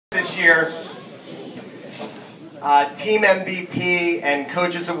this year. Team MVP and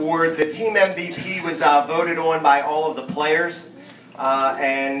Coaches Award. The team MVP was voted on by all of the players,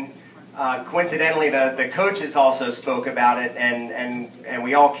 and coincidentally, the coaches also spoke about it, and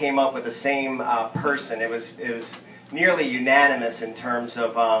we all came up with the same person. It was nearly unanimous in terms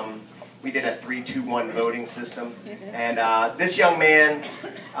of we did a 3-2-1 voting system, and this young man,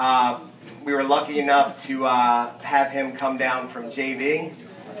 we were lucky enough to have him come down from JV.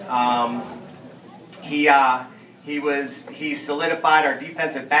 He solidified our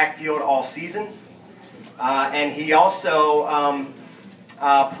defensive backfield all season, and he also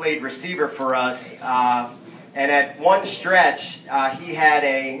played receiver for us. And at one stretch,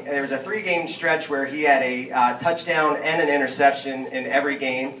 there was a 3-game stretch where he had a touchdown and an interception in every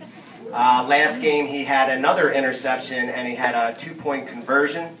game. Last game, he had another interception, and he had a 2-point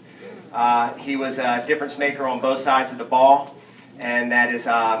conversion. He was a difference maker on both sides of the ball, and that is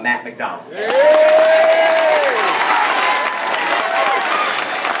McDonald.